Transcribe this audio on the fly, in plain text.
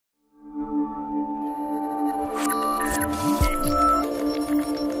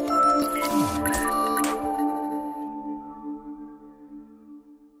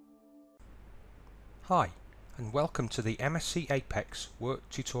Hi, and welcome to the MSc Apex work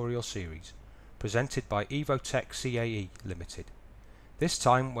tutorial series presented by Evotech CAE Ltd. This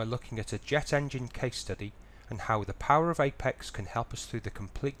time we're looking at a jet engine case study and how the power of Apex can help us through the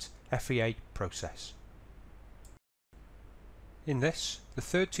complete FEA process. In this, the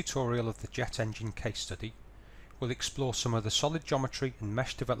third tutorial of the jet engine case study, we'll explore some of the solid geometry and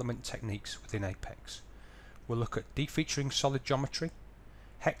mesh development techniques within Apex. We'll look at defeaturing solid geometry,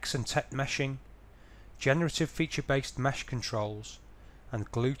 Hex and Tet meshing, generative feature-based mesh controls, and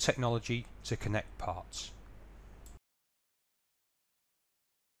glue technology to connect parts.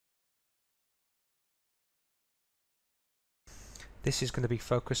 This is going to be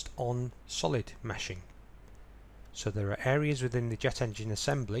focused on solid meshing. So there are areas within the jet engine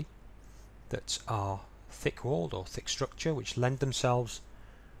assembly that are thick-walled or thick structure which lend themselves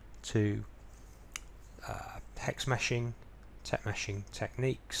to hex meshing, Tet meshing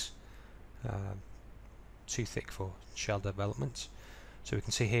techniques, too thick for shell development. So we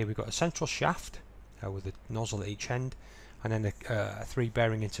can see here we've got a central shaft with a nozzle at each end, and then three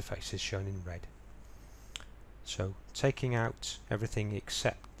bearing interfaces shown in red. So taking out everything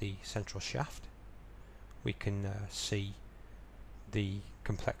except the central shaft, we can see the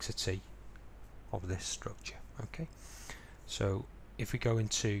complexity of this structure. Okay, so if we go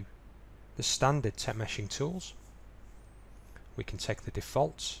into the standard Tet meshing tools, we can take the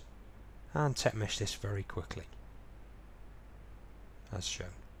defaults and Tet mesh this very quickly, as shown.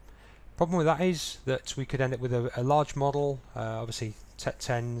 Problem with that is that we could end up with a large model. Obviously Tet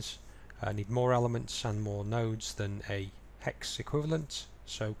 10s need more elements and more nodes than a hex equivalent,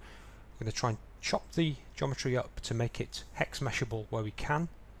 so we're going to try and chop the geometry up to make it hex meshable where we can,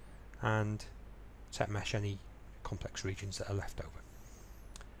 and Tet mesh any complex regions that are left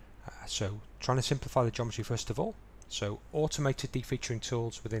over. So trying to simplify the geometry first of all. So automated defeaturing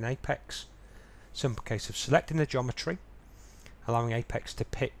tools within Apex. Simple case of selecting the geometry, allowing Apex to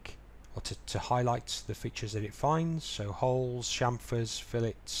pick or to highlight the features that it finds, so holes, chamfers,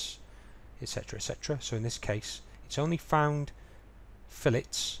 fillets, etc, etc. So in this case it's only found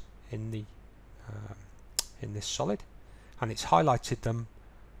fillets in the in this solid, and it's highlighted them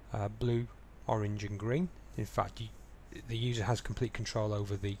blue, orange and green. In fact, the user has complete control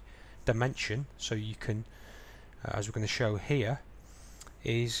over the dimension, so you can, as we're going to show here,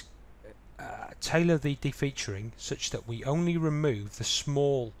 is tailor the defeaturing such that we only remove the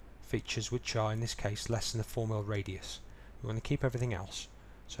small features which are in this case less than a 4 mm radius. We want to keep everything else,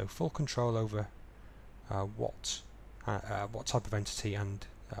 so full control over what type of entity and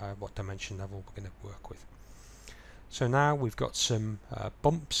what dimension level we're going to work with. So now we've got some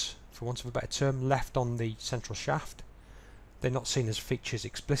bumps, for want of a better term, left on the central shaft. They're not seen as features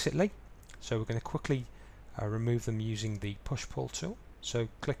explicitly, so we're going to quickly remove them using the push-pull tool. So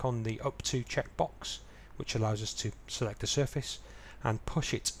click on the up to checkbox, which allows us to select a surface and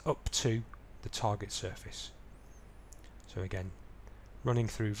push it up to the target surface. So again, running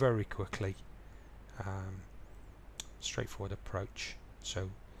through very quickly, straightforward approach. So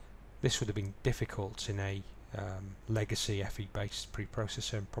this would have been difficult in a legacy FE based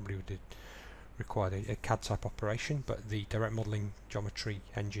preprocessor and probably would have required a CAD type operation, but the direct modeling geometry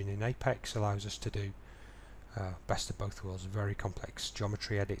engine in Apex allows us to do best of both worlds, very complex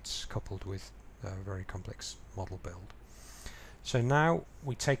geometry edits coupled with very complex model build. So now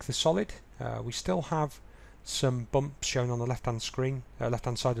we take the solid. We still have some bumps shown on the left hand screen, left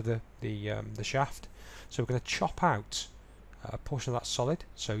hand side of the shaft, so we're going to chop out a portion of that solid,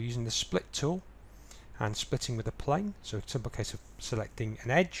 so using the split tool and splitting with a plane. So a simple case of selecting an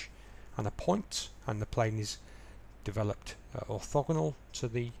edge and a point, and the plane is developed orthogonal to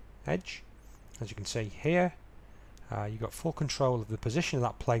the edge. As you can see here, you've got full control of the position of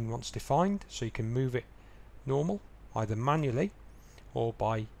that plane once defined, so you can move it normal, either manually or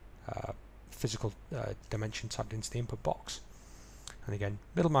by physical dimension tapped into the input box. And again,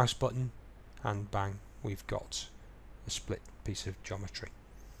 middle mouse button and bang, we've got a split piece of geometry.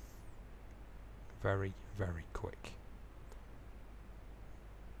 Very, very quick.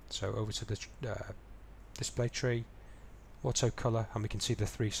 So over to the display tree, auto color, and we can see the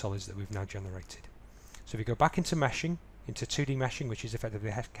three solids that we've now generated. So if we go back into meshing, into 2D meshing, which is effectively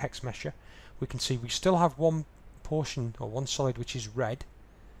a hex mesher, we can see we still have one portion or one solid which is red,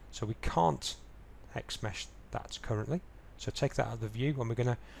 so we can't hex mesh that currently. So take that out of the view, and we're going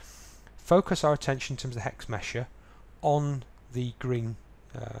to focus our attention in terms of the hex mesher on the green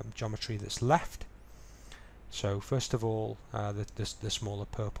geometry that's left. So first of all, the smaller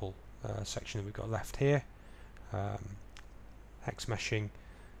purple section that we've got left here, hex meshing,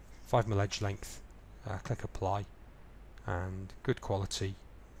 5 mm edge length, click apply, and good quality,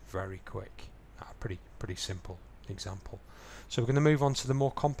 very quick. Pretty simple example. So we're going to move on to the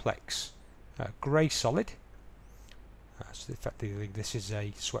more complex grey solid. So effectively this is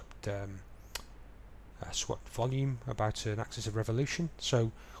a swept volume about an axis of revolution.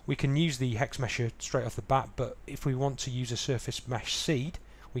 So we can use the hex mesher straight off the bat, but if we want to use a surface mesh seed,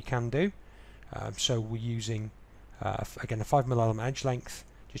 we can do. So we're using again a 5mm element edge length,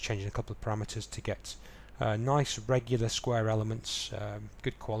 just changing a couple of parameters to get nice regular square elements,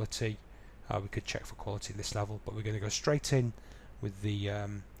 good quality. We could check for quality at this level, but we're going to go straight in with the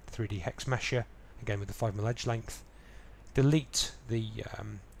 3D hex mesher, again with the 5mm edge length. Delete the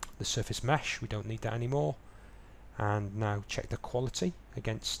surface mesh, we don't need that anymore, and now check the quality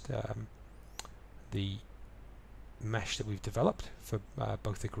against the mesh that we've developed for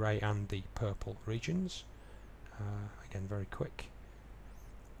both the grey and the purple regions. Again, very quick.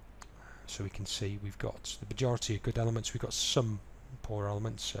 So we can see we've got the majority of good elements, we've got some poor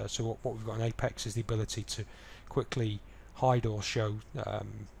elements. So what we've got in Apex is the ability to quickly hide or show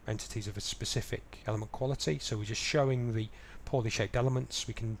entities of a specific element quality. So we're just showing the poorly shaped elements.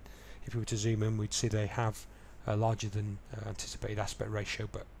 We can, if we were to zoom in, we'd see they have a larger than anticipated aspect ratio,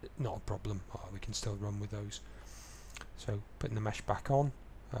 but not a problem. We can still run with those. So putting the mesh back on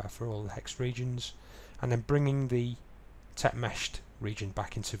for all the hex regions, and then bringing the Tet meshed region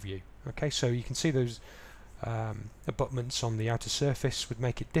back into view. Okay, so you can see those abutments on the outer surface would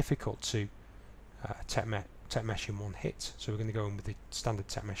make it difficult to Tet mesh in one hit. So we're going to go in with the standard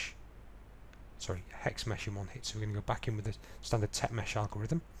hex mesh in one hit. So we're going to go back in with the standard Tet mesh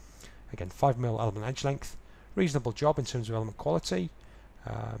algorithm. Again, 5mm element edge length, reasonable job in terms of element quality.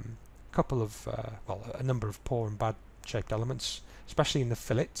 Couple of a number of poor and bad shaped elements, especially in the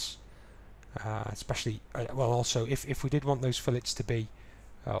fillets. Also if we did want those fillets to be,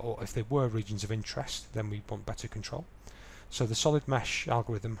 or if they were regions of interest, then we want better control. So the solid mesh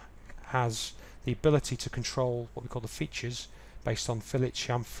algorithm has the ability to control what we call the features based on fillets,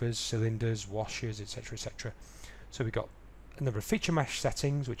 chamfers, cylinders, washers, etc., etc. So we've got a number of feature mesh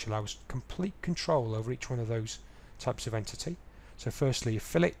settings which allows complete control over each one of those types of entity. So firstly, a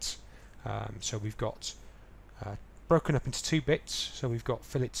fillet. So we've got broken up into 2 bits. So we've got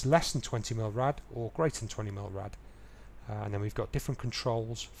fillets less than 20mm rad or greater than 20mm rad. And then we've got different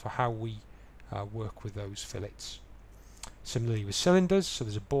controls for how we work with those fillets. Similarly with cylinders, so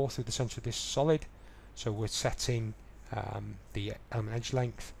there's a bore through the center of this solid, so we're setting the element edge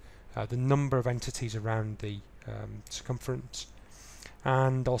length, the number of entities around the circumference,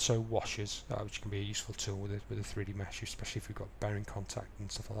 and also washers, which can be a useful tool with a 3D mesh, especially if we've got bearing contact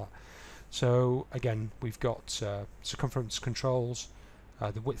and stuff like that. So again, we've got circumference controls,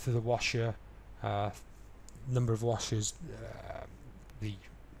 the width of the washer, number of washers, the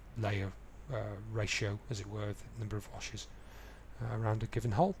layer ratio, as it were, the number of washers around a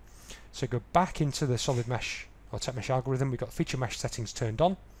given hole. So go back into the solid mesh or Tet mesh algorithm. We've got feature mesh settings turned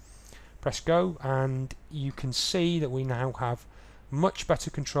on. Press go, and you can see that we now have much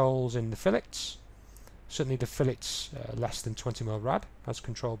better controls in the fillets. Certainly the fillets less than 20mm rad as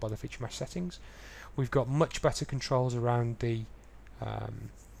controlled by the feature mesh settings. We've got much better controls around the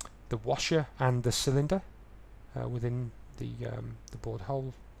washer and the cylinder within the bored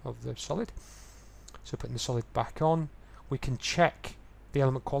hole of the solid. So putting the solid back on, we can check the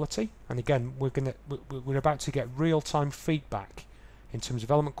element quality, and again we're about to get real-time feedback in terms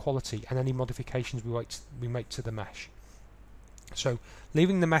of element quality and any modifications we make to the mesh. So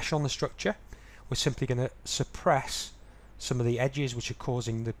leaving the mesh on the structure, we're simply going to suppress some of the edges which are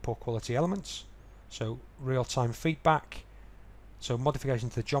causing the poor quality elements. So real-time feedback, so modification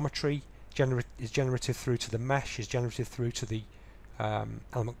to the geometry is generative through to the mesh, is generative through to the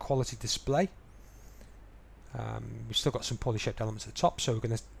element quality display. We've still got some poorly shaped elements at the top, so we're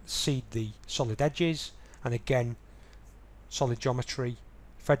going to seed the solid edges, and again solid geometry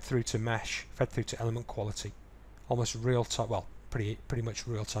fed through to mesh, fed through to element quality. Almost real time, well, pretty much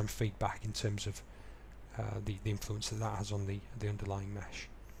real time feedback in terms of the influence that has on the underlying mesh.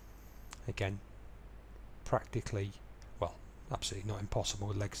 Again, practically, well, absolutely not impossible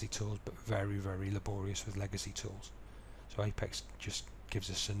with legacy tools, but very, very laborious with legacy tools. So Apex just gives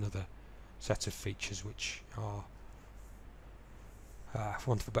us another set of features which are,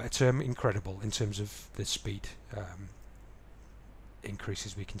 for want of a better term, incredible in terms of the speed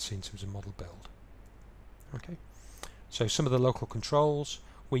increases we can see in terms of model build. Okay, so some of the local controls,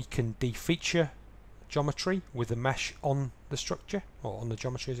 we can defeature geometry with the mesh on the structure, or on the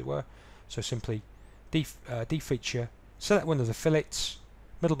geometry as it were. So simply defeature, select one of the fillets,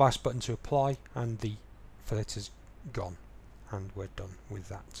 middle mouse button to apply, and the fillet is gone, and we're done with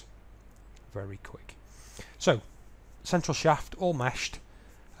that. Very quick. So central shaft all meshed,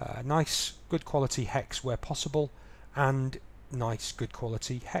 nice good quality hex where possible, and nice good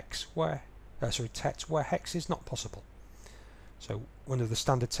quality hex where tet where hex is not possible. So one of the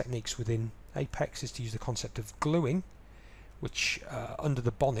standard techniques within Apex is to use the concept of gluing, which under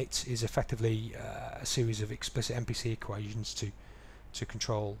the bonnet is effectively a series of explicit MPC equations to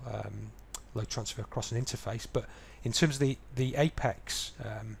control load transfer across an interface. But in terms of the Apex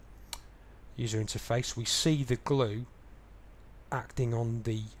user interface, we see the glue acting on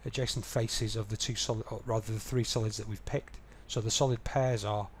the adjacent faces of the two solid, or rather the three solids that we've picked. So the solid pairs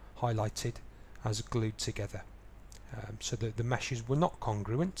are highlighted as glued together. So the meshes were not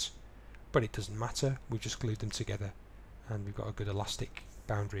congruent, but it doesn't matter, we've just glued them together and we've got a good elastic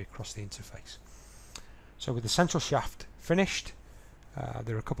boundary across the interface. So with the central shaft finished,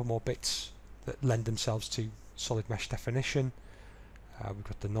 there are a couple more bits that lend themselves to solid mesh definition. We've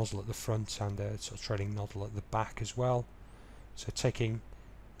got the nozzle at the front and a sort of trailing nozzle at the back as well. So taking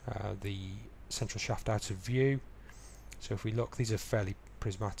the central shaft out of view, so if we look, these are fairly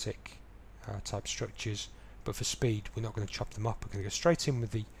prismatic type structures, but for speed we're not going to chop them up, we're going to go straight in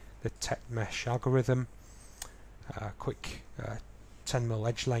with the Tet mesh algorithm. Quick 10mm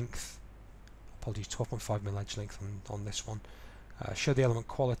edge length, apologies, 12.5mm edge length on this one. Show the element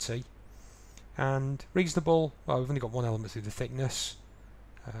quality, and reasonable. Well, we've only got one element through the thickness.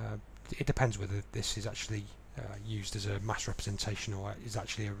 It depends whether this is actually used as a mass representation or is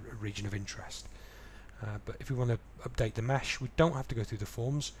actually a region of interest. But if we want to update the mesh, we don't have to go through the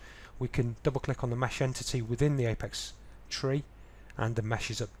forms. We can double click on the mesh entity within the Apex tree and the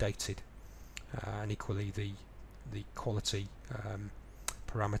mesh is updated, and equally the quality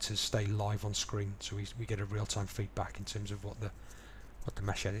parameters stay live on screen, so we get a real-time feedback in terms of what the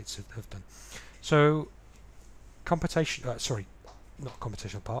mesh edits have done. So not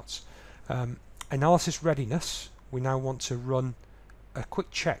computational parts, analysis readiness. We now want to run a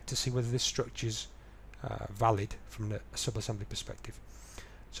quick check to see whether this structure's valid from a subassembly perspective.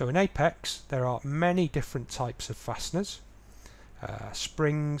 So in Apex there are many different types of fasteners,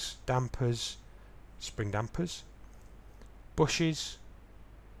 springs, dampers, spring dampers, bushes,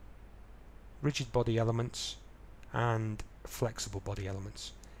 rigid body elements and flexible body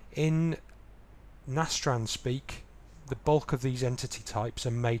elements. In Nastran speak, the bulk of these entity types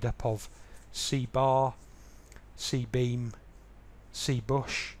are made up of C-bar, C-beam,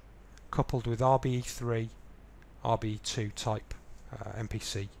 C-bush, coupled with RBE3, RBE2 type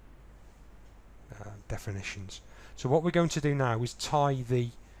MPC definitions. So what we're going to do now is tie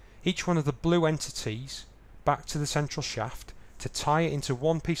each one of the blue entities back to the central shaft to tie it into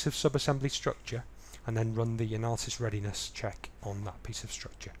one piece of subassembly structure and then run the analysis readiness check on that piece of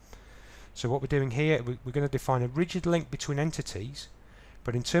structure. So what we're doing here, we're going to define a rigid link between entities,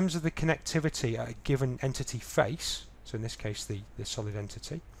 but in terms of the connectivity at a given entity face, so in this case the solid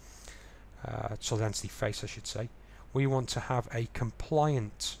entity face I should say, we want to have a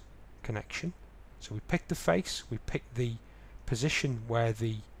compliant connection. So we pick the face, we pick the position where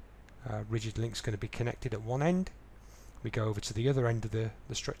the rigid link is going to be connected at one end, we go over to the other end of the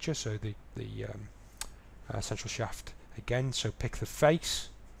structure, so the central shaft again, so pick the face,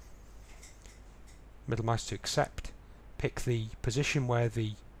 middle mouse to accept, pick the position where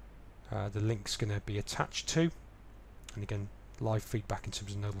the link's going to be attached to, and again live feedback in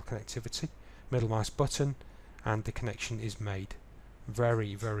terms of nodal connectivity, middle mouse button, and the connection is made.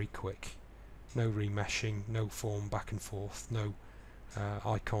 Very, very quick. No remeshing, no form back and forth, no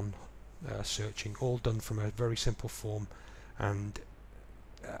icon searching, all done from a very simple form and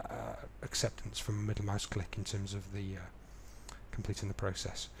acceptance from a middle mouse click in terms of the completing the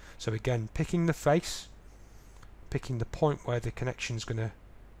process. So again, picking the face, picking the point where the connection is going to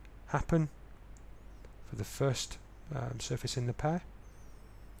happen for the first surface in the pair,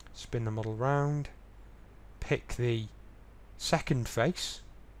 spin the model round, pick the second face,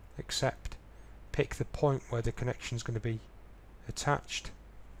 accept, pick the point where the connection is going to be attached,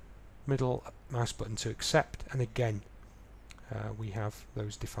 middle mouse button to accept, and again we have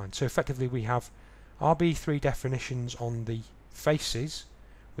those defined. So effectively we have RBE3 definitions on the faces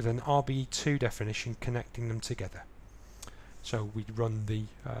with an RBE2 definition connecting them together. So we run the,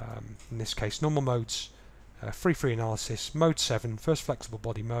 in this case, normal modes, free analysis, mode 7, first flexible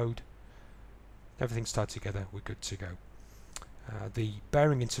body mode, everything's tied together, we're good to go. The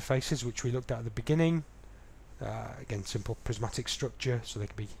bearing interfaces, which we looked at the beginning, again simple prismatic structure, so they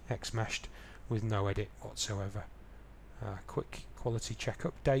can be hex meshed with no edit whatsoever. Quick quality check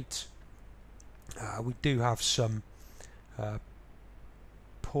update. We do have some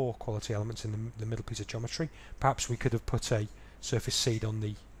poor quality elements in the middle piece of geometry. Perhaps we could have put a surface seed on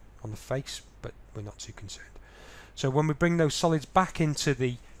the face, but we're not too concerned. So when we bring those solids back into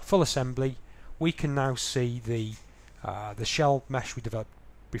the full assembly, we can now see the shell mesh we developed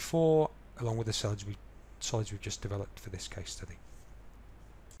before, along with the solids we've just developed for this case study.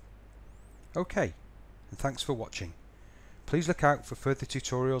 Okay, and thanks for watching. Please look out for further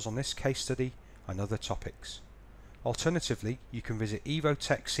tutorials on this case study and other topics. Alternatively, you can visit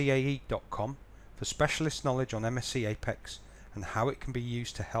Evotech CAE.com for specialist knowledge on MSc Apex and how it can be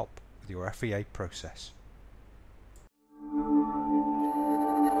used to help with your FEA process.